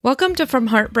Welcome to From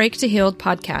Heartbreak to Healed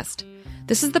podcast.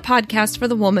 This is the podcast for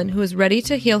the woman who is ready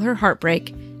to heal her heartbreak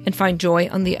and find joy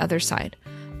on the other side.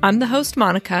 I'm the host,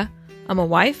 Monica. I'm a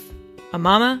wife, a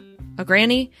mama, a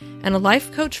granny, and a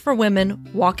life coach for women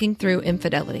walking through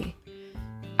infidelity.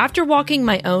 After walking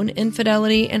my own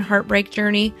infidelity and heartbreak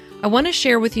journey, I want to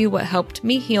share with you what helped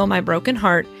me heal my broken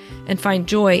heart and find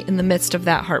joy in the midst of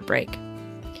that heartbreak.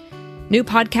 New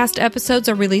podcast episodes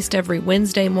are released every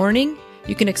Wednesday morning.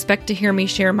 You can expect to hear me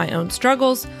share my own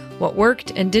struggles, what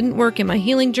worked and didn't work in my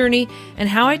healing journey, and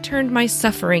how I turned my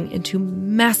suffering into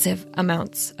massive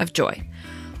amounts of joy.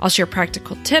 I'll share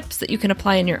practical tips that you can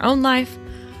apply in your own life.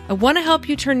 I want to help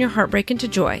you turn your heartbreak into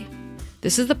joy.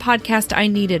 This is the podcast I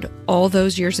needed all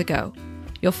those years ago.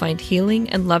 You'll find healing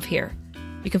and love here.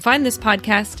 You can find this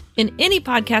podcast in any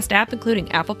podcast app,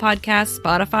 including Apple Podcasts,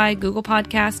 Spotify, Google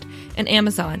Podcast, and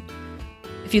Amazon.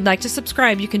 If you'd like to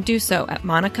subscribe, you can do so at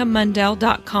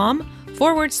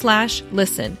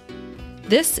monicamundell.com/listen.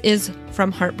 This is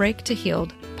From Heartbreak to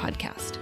Healed podcast.